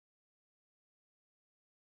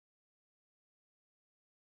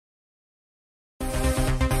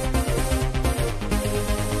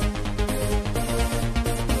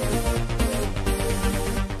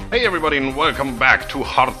Hey everybody and welcome back to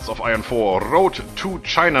Hearts of Iron 4 Road to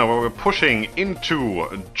China, where we're pushing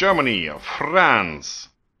into Germany, France.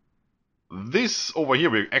 This over here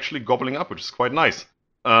we're actually gobbling up, which is quite nice.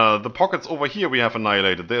 The pockets over here we have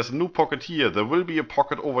annihilated. There's a new pocket here. There will be a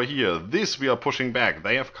pocket over here. This we are pushing back.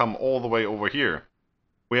 They have come all the way over here.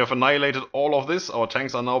 We have annihilated all of this. Our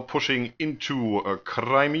tanks are now pushing into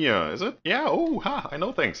Crimea. Is it? Yeah, oh, ha, I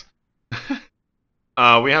know things.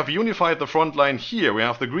 We have unified the front line here. We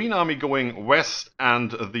have the Green Army going west and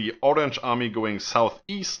the Orange Army going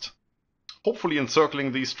southeast. Hopefully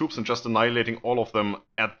encircling these troops and just annihilating all of them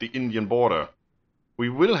at the Indian border. We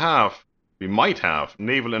might have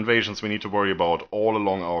naval invasions we need to worry about all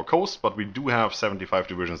along our coast, but we do have 75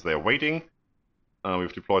 divisions there waiting.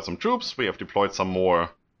 We've deployed some troops, we have deployed some more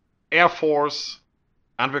air force,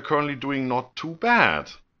 and we're currently doing not too bad.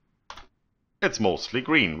 It's mostly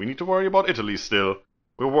green. We need to worry about Italy still.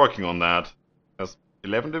 We're working on that. There's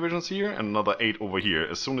 11 divisions here and another 8 over here.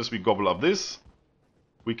 As soon as we gobble up this,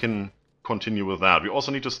 we can continue with that. We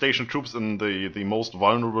also need to station troops in the most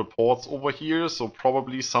vulnerable ports over here, so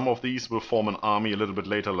probably some of these will form an army a little bit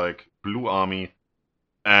later, like Blue Army,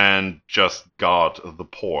 and just guard the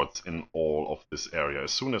ports in all of this area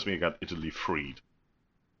as soon as we get Italy freed.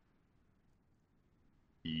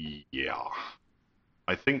 Yeah.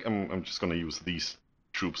 I think I'm just gonna use these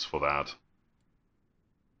troops for that.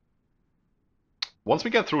 Once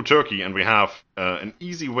we get through Turkey and we have an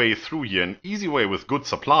easy way through here, an easy way with good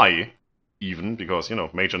supply, even, because, you know,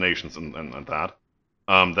 major nations and that,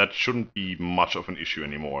 that shouldn't be much of an issue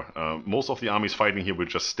anymore. Most of the armies fighting here will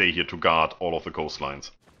just stay here to guard all of the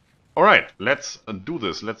coastlines. Alright, let's do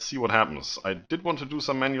this. Let's see what happens. I did want to do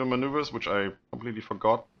some manual maneuvers, which I completely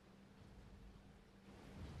forgot.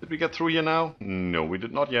 Did we get through here now? No, we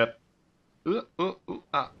did not yet.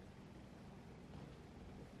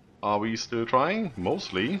 Are we still trying?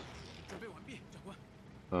 Mostly.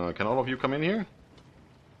 Can all of you come in here?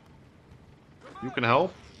 You can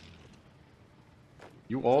help.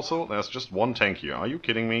 You also? There's just one tank here. Are you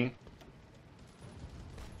kidding me?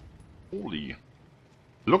 Holy.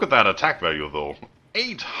 Look at that attack value though.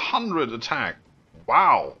 800 attack.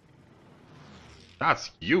 Wow. That's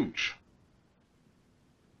huge.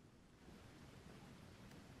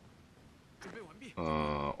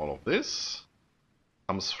 All of this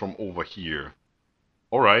comes from over here.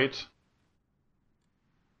 Alright.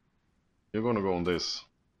 You're gonna go on this.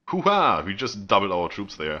 Hoo-ha! We just doubled our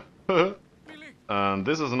troops there. And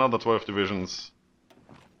this is another 12 divisions.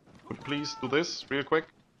 Could you please do this real quick?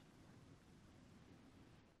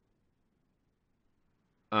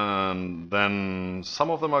 And then some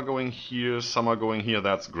of them are going here, some are going here.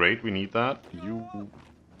 That's great, we need that. You...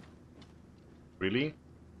 Really?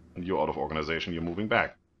 And you're out of organization, you're moving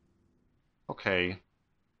back. Okay.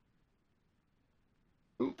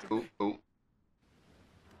 Ooh, ooh, ooh.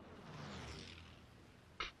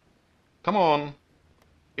 Come on.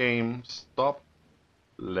 Game, stop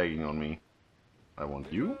lagging on me. I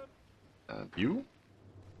want you. And you.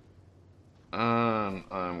 And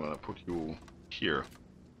I'm gonna put you here.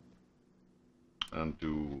 And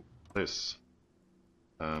do this.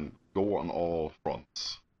 And go on all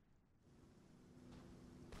fronts.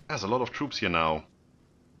 There's a lot of troops here now.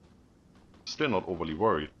 Still not overly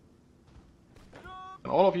worried.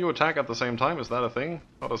 And all of you attack at the same time, is that a thing?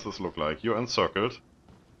 How does this look like? You're encircled.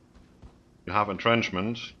 You have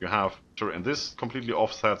entrenchment. You have... and this completely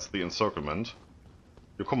offsets the encirclement.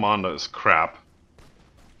 Your commander is crap.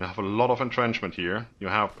 You have a lot of entrenchment here. You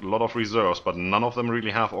have a lot of reserves, but none of them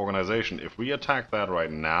really have organization. If we attack that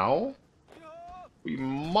right now, we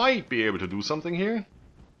might be able to do something here.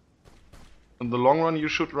 In the long run, you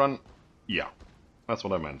should run... Yeah, that's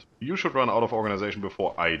what I meant. You should run out of organization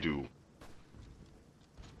before I do.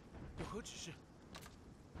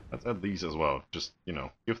 Let's add these as well. Just, you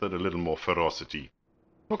know, give that a little more ferocity.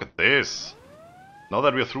 Look at this! Now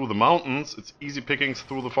that we're through the mountains, it's easy pickings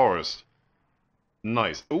through the forest.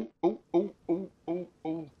 Nice. Oh, oh, oh, oh, oh,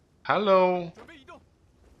 oh. Hello!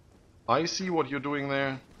 I see what you're doing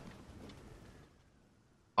there.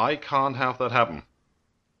 I can't have that happen.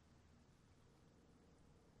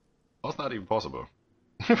 How's that even possible?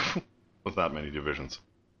 With that many divisions.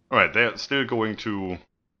 Alright, they're still going to...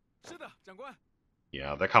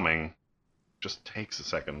 Yeah, they're coming. Just takes a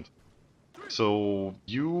second. So,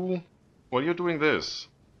 you... Well, you're doing this.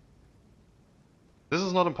 This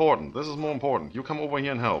is not important. This is more important. You come over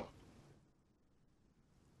here and help.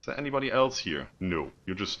 Is there anybody else here? No.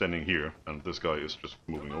 You're just standing here, and this guy is just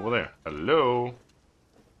moving over there. Hello?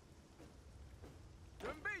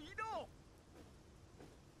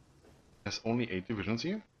 There's only 8 divisions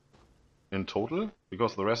here? In total?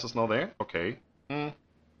 Because the rest is now there? Okay.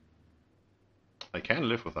 I can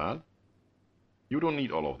live with that. You don't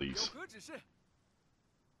need all of these.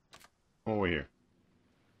 Come over here.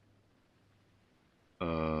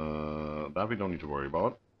 That we don't need to worry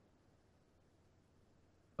about.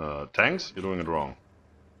 Tanks, you're doing it wrong.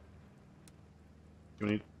 You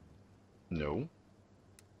need... No.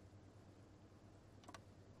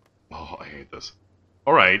 Oh, I hate this.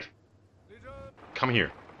 Alright. Come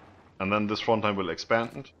here. And then this front line will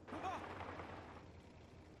expand.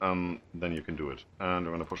 Then you can do it. And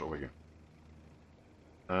we're gonna push over here.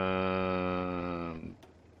 And...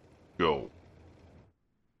 go.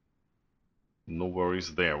 No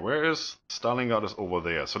worries there. Where is... Stalingrad is over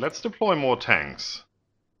there. So let's deploy more tanks.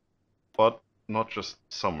 But not just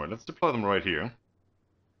somewhere. Let's deploy them right here.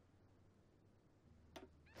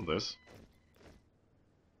 This.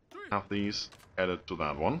 Have these added to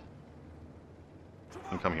that one.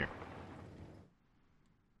 And come here.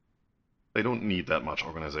 They don't need that much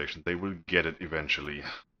organization. They will get it eventually.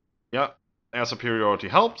 Yeah, air superiority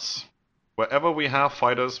helps. Wherever we have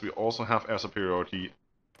fighters, we also have air superiority.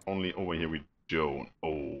 Only over here we don't.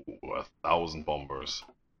 Oh, 1,000 bombers.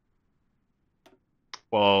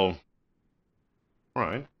 Well,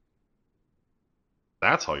 alright.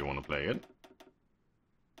 That's how you want to play it.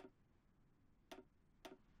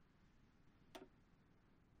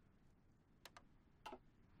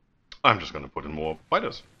 I'm just going to put in more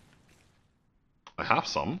fighters. I have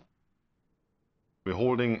some. We're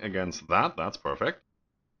holding against that. That's perfect.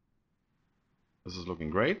 This is looking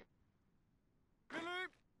great.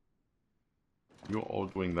 You're all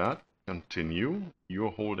doing that. Continue. You're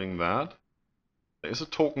holding that. There is a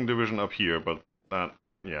token division up here, but that...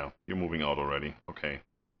 yeah, you're moving out already. Okay.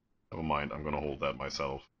 Never mind. I'm going to hold that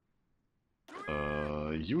myself.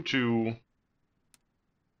 You two...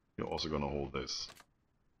 you're also going to hold this.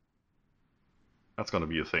 That's going to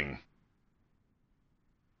be a thing.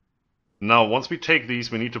 Now, once we take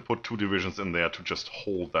these, we need to put 2 divisions in there to just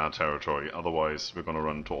hold that territory. Otherwise, we're going to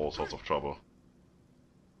run into all sorts of trouble.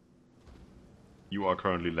 You are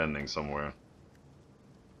currently landing somewhere.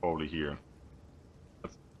 Probably here.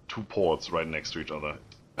 That's 2 ports right next to each other.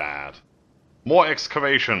 Bad. More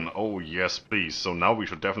excavation! Oh yes, please. So now we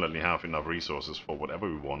should definitely have enough resources for whatever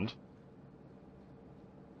we want.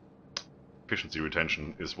 Efficiency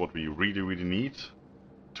retention is what we really need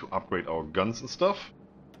to upgrade our guns and stuff.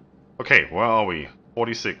 Okay, where are we?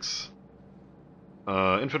 46.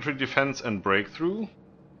 Infantry defense and breakthrough,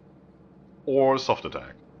 or soft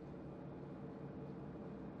attack.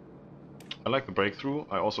 I like the breakthrough,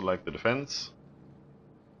 I also like the defense.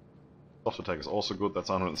 Soft attack is also good, that's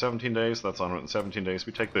 117 days, that's 117 days.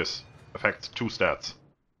 We take this. Affects 2 stats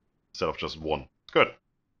instead of just 1. It's good.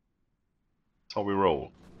 That's how we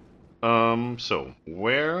roll. So,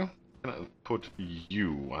 where can I put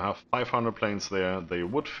you? I have 500 planes there. They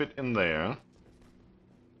would fit in there.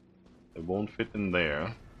 They won't fit in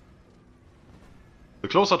there. The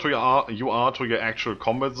closer to you are to your actual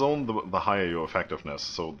combat zone, the higher your effectiveness.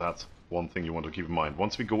 So that's one thing you want to keep in mind.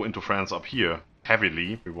 Once we go into France up here,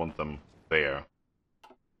 heavily, we want them there.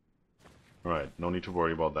 Alright, no need to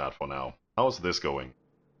worry about that for now. How's this going?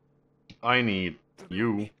 I need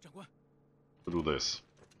you to do this.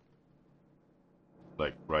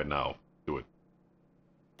 Like, right now. Do it.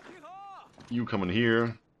 You come in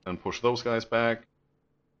here and push those guys back.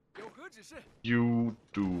 You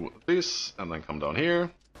do this and then come down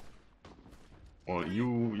here. Well,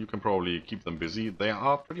 you can probably keep them busy. They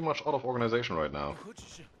are pretty much out of organization right now.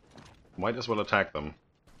 Might as well attack them.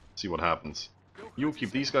 See what happens. You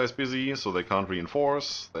keep these guys busy so they can't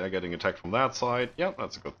reinforce. They are getting attacked from that side. Yep,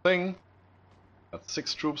 that's a good thing. That's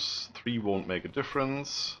 6 troops. 3 won't make a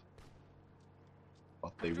difference.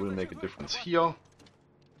 But they will make a difference here.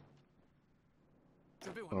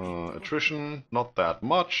 Attrition, not that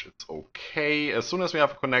much. It's okay. As soon as we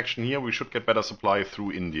have a connection here, we should get better supply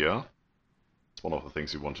through India. It's one of the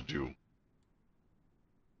things we want to do.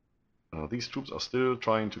 These troops are still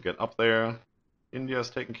trying to get up there. India is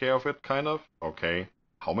taking care of it, kind of. Okay.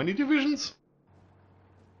 How many divisions?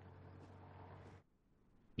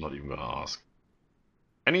 Not even gonna ask.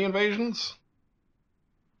 Any invasions?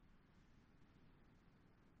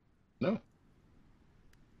 No.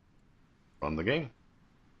 Run the game.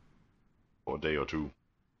 For a day or 2.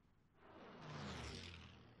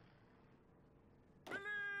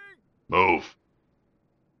 Move!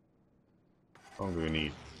 How long do we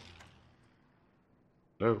need?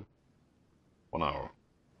 No. 1 hour.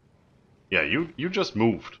 Yeah, you just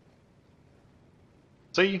moved.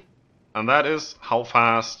 See? And that is how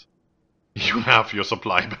fast you have your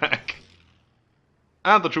supply back.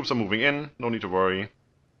 And the troops are moving in, no need to worry.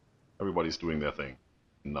 Everybody's doing their thing.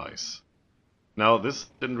 Nice. Now, this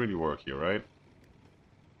didn't really work here, right?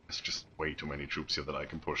 There's just way too many troops here that I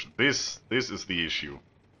can push. This is the issue.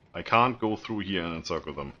 I can't go through here and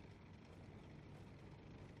encircle them.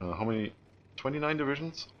 How many? 29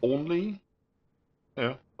 divisions? Only?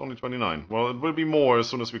 Yeah, only 29. Well, it will be more as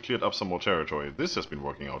soon as we cleared up some more territory. This has been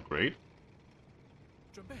working out great.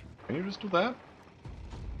 Can you just do that?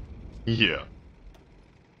 Yeah.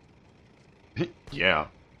 Yeah,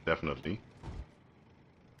 definitely.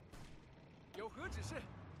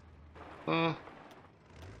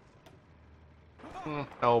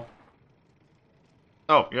 Help.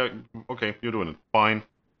 Oh, yeah, okay, you're doing it. Fine.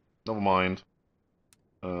 Never mind.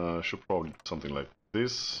 Should probably do something like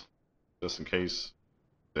this, just in case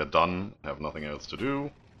they're done, have nothing else to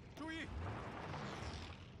do.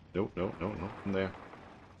 No, no, no, no, in there.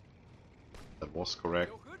 That was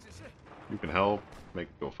correct. You can help, make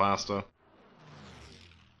it go faster.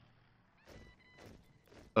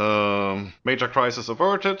 Major crisis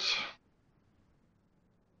averted.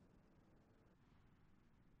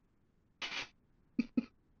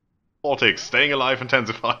 Politics, staying alive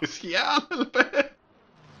intensifies. Yeah, a little bit.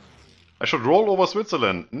 I should roll over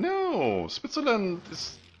Switzerland. No, Switzerland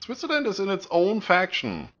is in its own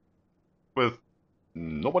faction with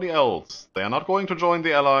nobody else. They are not going to join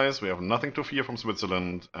the Allies. We have nothing to fear from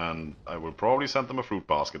Switzerland, and I will probably send them a fruit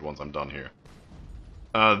basket once I'm done here.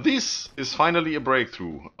 This is finally a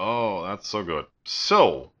breakthrough. Oh, that's so good.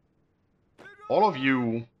 So, all of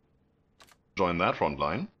you join that front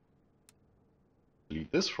line.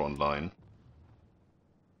 Delete this front line.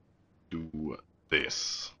 Do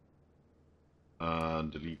this.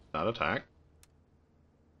 Delete that attack.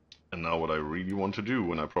 And now what I really want to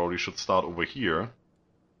do, and I probably should start over here,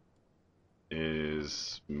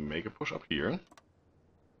 is make a push up here.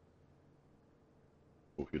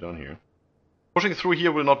 Move you down here. Pushing through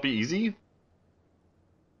here will not be easy.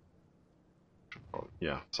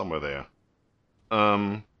 Yeah, somewhere there.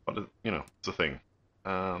 But it, you know, it's a thing.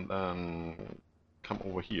 And then come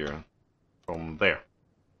over here from there.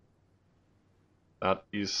 That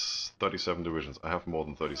is 37 divisions. I have more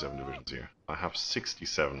than 37 divisions here. I have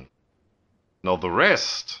 67. Now the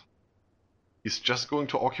rest is just going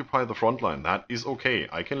to occupy the front line. That is okay.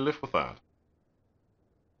 I can live with that.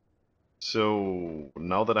 So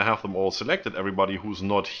now that I have them all selected, everybody who's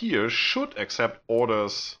not here should accept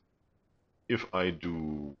orders if I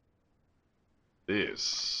do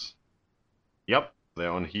this. Yep,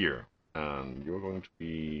 they're on here. And you're going to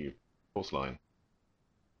be coastline.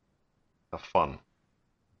 Have fun.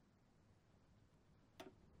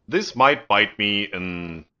 This might bite me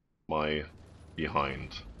in my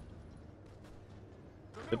behind.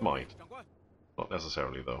 It might. Not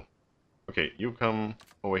necessarily though. Okay, you come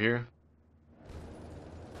over here.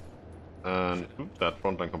 And that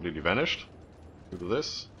front line completely vanished. You do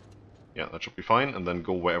this. Yeah, that should be fine. And then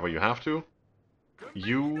go wherever you have to.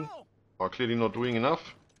 You are clearly not doing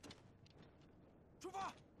enough.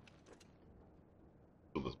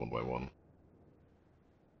 Do this one by one.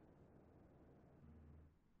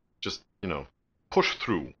 Just, you know, push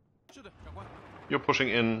through. You're pushing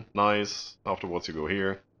in, nice. Afterwards you go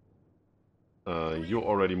here. You're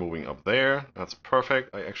already moving up there. That's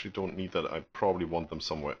perfect. I actually don't need that. I probably want them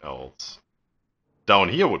somewhere else. Down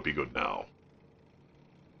here would be good now.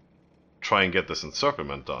 Try and get this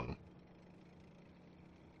encirclement done.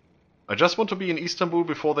 I just want to be in Istanbul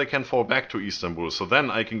before they can fall back to Istanbul, so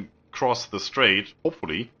then I can cross the strait,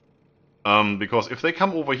 hopefully. Because if they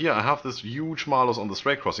come over here, I have this huge Malus on the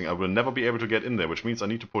strait crossing. I will never be able to get in there, which means I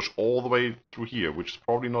need to push all the way through here, which is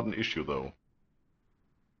probably not an issue, though.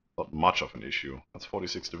 Not much of an issue. That's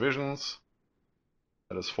 46 divisions.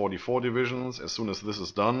 That is 44 divisions. As soon as this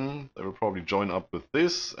is done, they will probably join up with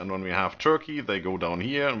this, and when we have Turkey, they go down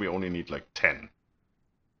here, and we only need like 10.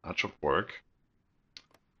 That should work.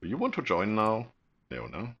 Do you want to join now? No,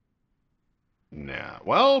 no? Nah.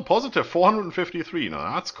 Well, positive 453.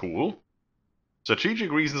 Now that's cool.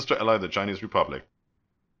 Strategic reasons to ally the Chinese Republic.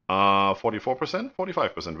 44%?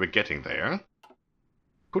 45%. We're getting there.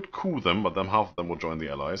 Could coup them, but then half of them will join the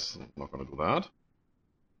allies. I'm not going to do that.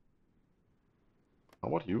 How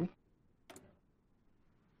about you?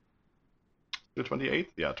 The 28th?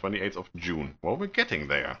 Yeah, 28th of June. Well, we're getting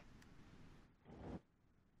there.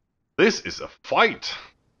 This is a fight!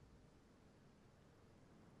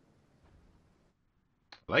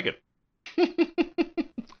 I like it.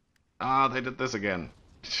 Ah, they did this again.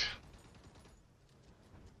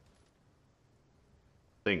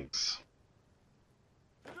 Things.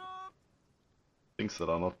 Things that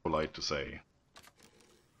are not polite to say.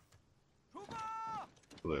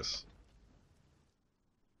 This.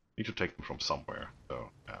 Need to take them from somewhere, so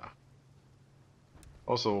yeah.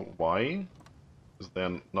 Also, why is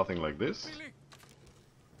there nothing like this?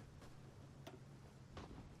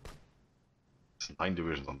 It's 9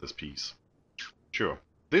 divisions on this piece. Sure.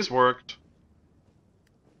 This worked.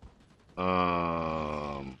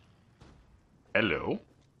 Hello,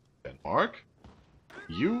 Denmark.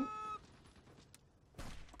 You.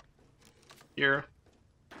 Here.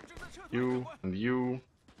 You and you.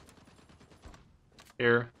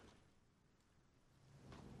 Here.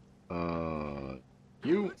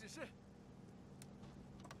 You.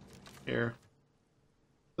 Here.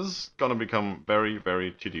 This is gonna become very,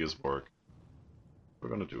 very tedious work. We're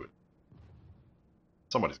gonna do it.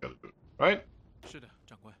 Somebody's gotta do it, right? 是的，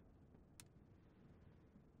长官。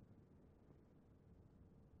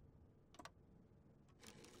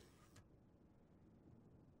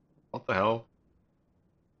 What the hell?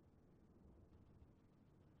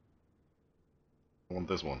 I want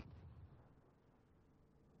this one.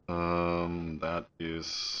 That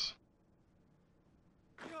is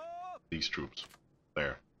these troops.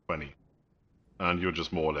 There, 20. And you're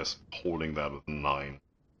just more or less holding that with 9.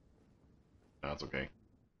 That's okay.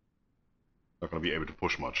 Not gonna be able to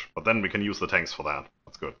push much. But then we can use the tanks for that.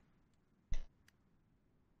 That's good.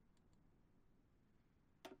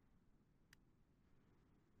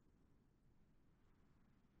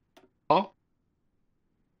 Huh?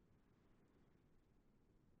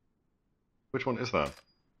 Which one is that?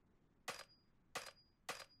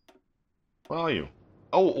 Where are you?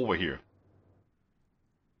 Oh, over here.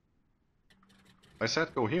 I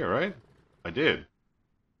said go here, right? I did.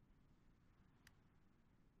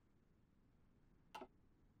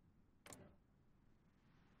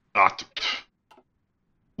 Ah,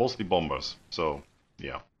 mostly bombers, so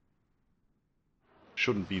yeah.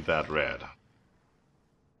 Shouldn't be that red.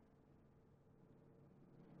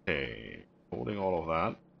 Okay, holding all of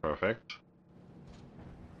that. Perfect.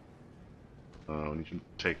 We need to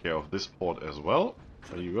take care of this port as well.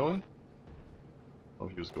 Where are you going? One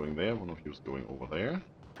of you is going there, one of you is going over there.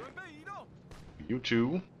 You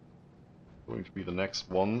two going to be the next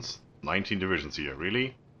ones. 19 divisions here,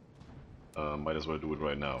 really? Might as well do it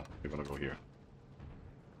right now. We're gonna go here.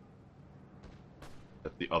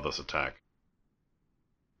 Let the others attack.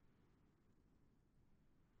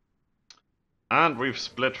 And we've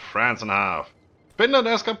split France in half. Finland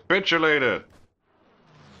has capitulated!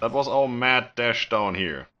 That was our mad dash down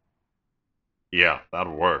here. Yeah, that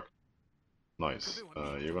worked. Nice.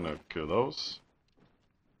 You're gonna kill those.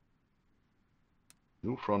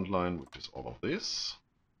 New front line, which is all of this.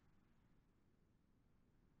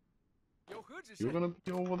 You're gonna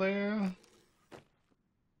be over there.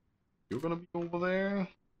 You're gonna be over there.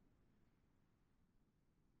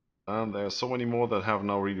 And there's so many more that have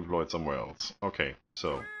now redeployed somewhere else. Okay,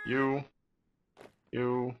 so you,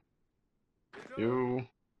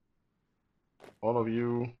 all of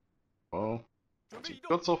you. Well,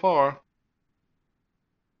 good so far.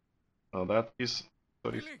 That is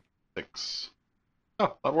 36.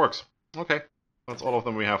 Oh, that works. Okay, that's all of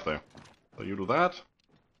them we have there. So you do that.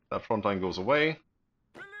 That front line goes away.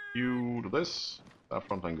 You do this. That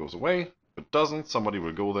front line goes away. If it doesn't, somebody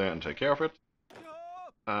will go there and take care of it.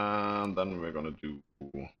 And then we're gonna do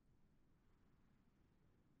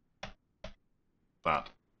that.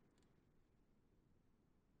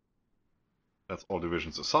 That's all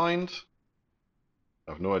divisions assigned.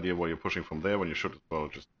 I have no idea why you're pushing from there when you should as well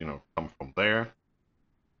just, you know, come from there.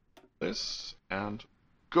 This and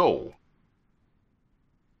go.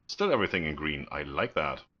 Still everything in green. I like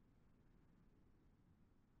that.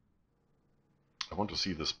 I want to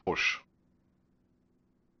see this push.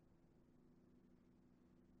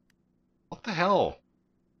 What the hell?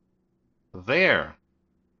 There.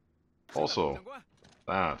 Also,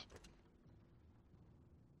 that.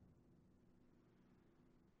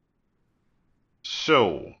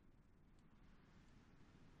 So.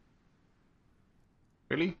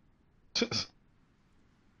 Really?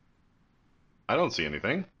 I don't see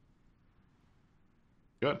anything.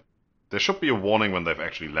 Good. There should be a warning when they've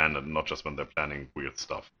actually landed, not just when they're planning weird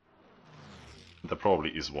stuff. There probably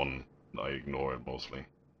is one. I ignore it mostly.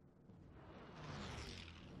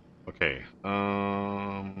 Okay.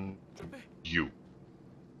 You.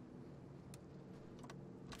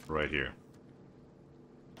 Right here.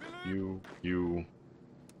 You.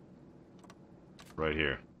 Right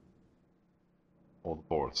here. All the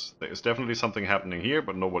ports. There is definitely something happening here,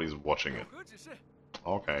 but nobody's watching it.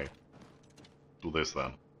 Okay. Do this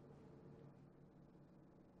then.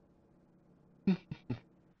 I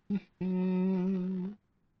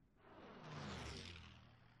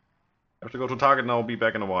have to go to target now, be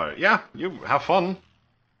back in a while. Yeah, you have fun.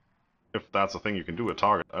 If that's a thing you can do at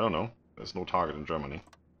target. I don't know. There's no target in Germany.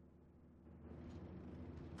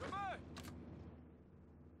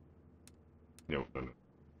 No.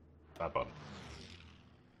 That button.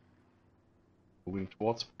 Moving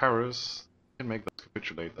towards Paris. Can make that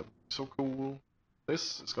capitulate. That would be so cool.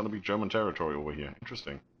 This is gonna be German territory over here.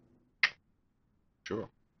 Interesting. Sure.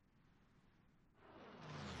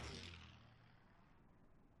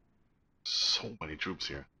 So many troops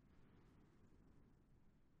here.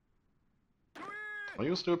 Are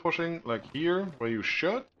you still pushing, like, here, where you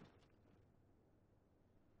should?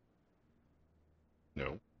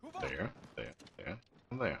 No. There, there, there,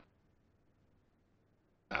 and there.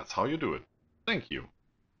 That's how you do it. Thank you.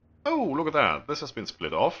 Oh, look at that. This has been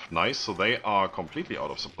split off. Nice, so they are completely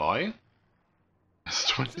out of supply. There's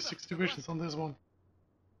 26 divisions on this one.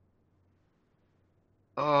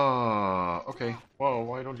 Okay. Well,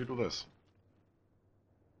 why don't you do this?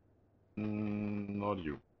 Not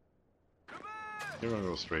you. You're gonna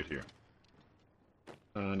go straight here.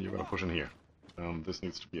 And you're gonna push in here. This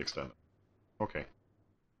needs to be extended. Okay.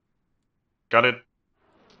 Got it.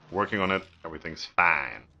 Working on it. Everything's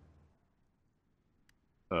fine.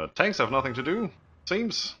 Tanks have nothing to do,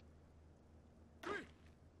 seems.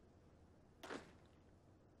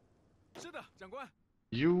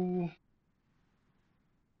 You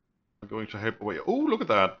are going to help away. Oh, look at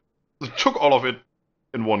that. Took all of it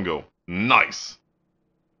in one go. Nice.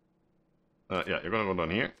 Yeah, you're gonna go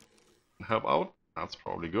down here and help out. That's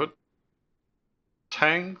probably good.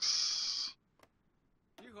 Tanks.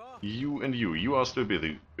 You and you. You are still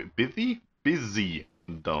busy. Busy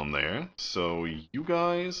down there. So you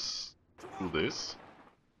guys do this.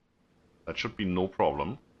 That should be no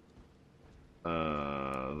problem.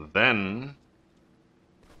 Then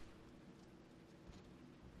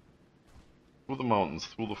through the mountains,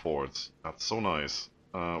 through the forts. That's so nice.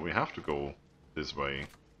 We have to go this way.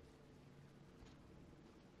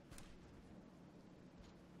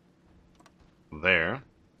 There.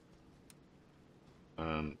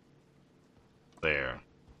 And there.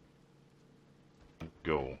 And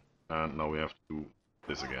go. And now we have to do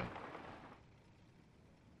this again.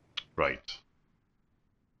 Right.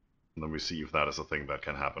 And then we see if that is a thing that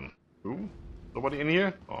can happen. Ooh, nobody in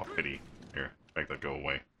here? Oh, pity. Here, make that go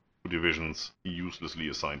away. 2 divisions uselessly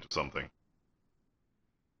assigned to something.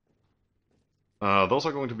 Those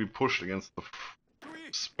are going to be pushed against the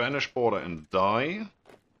Spanish border and die.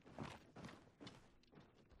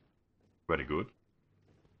 Very good.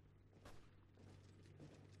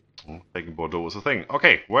 Oh, taking Bordeaux is a thing.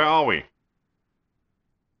 Okay, where are we?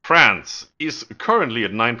 France is currently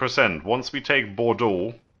at 9%. Once we take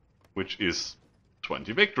Bordeaux, which is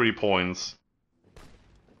 20 victory points,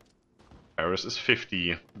 Paris is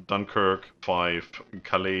 50, Dunkirk 5,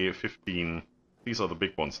 Calais 15. These are the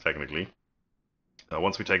big ones technically.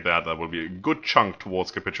 Once we take that, that will be a good chunk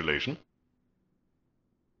towards capitulation.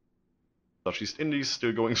 Dutch East Indies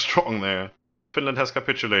still going strong there. Finland has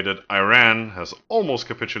capitulated. Iran has almost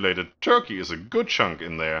capitulated. Turkey is a good chunk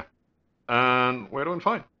in there. And we're doing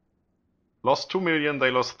fine. Lost 2 million, they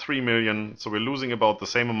lost 3 million. So we're losing about the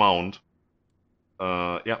same amount.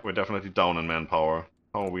 Yeah, we're definitely down in manpower.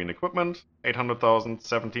 How are we in equipment? 800,000,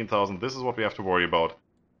 17,000. This is what we have to worry about.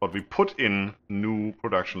 But we put in new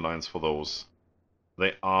production lines for those.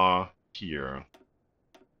 They are here.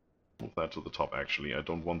 Move that to the top, actually. I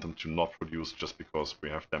don't want them to not produce just because we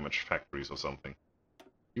have damaged factories or something.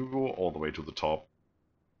 You go all the way to the top.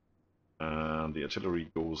 And the artillery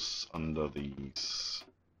goes under these.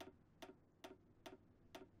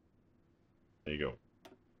 There you go.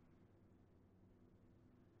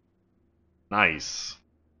 Nice.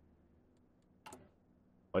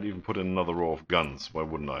 I'd even put in another row of guns. Why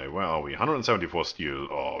wouldn't I? Where are we? 174 steel.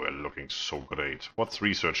 Oh, we're looking so great. What's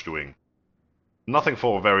research doing? Nothing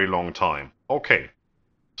for a very long time. Okay.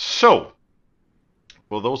 So,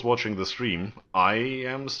 for those watching the stream, I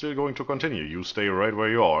am still going to continue. You stay right where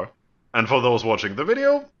you are. And for those watching the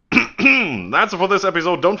video, that's it for this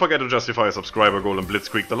episode. Don't forget to justify a subscriber goal and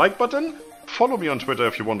blitzkrieg the like button. Follow me on Twitter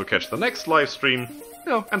if you want to catch the next live stream.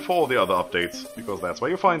 And for all the other updates, because that's where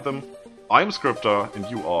you find them. I'm Scryptar, and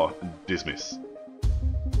you are dismissed.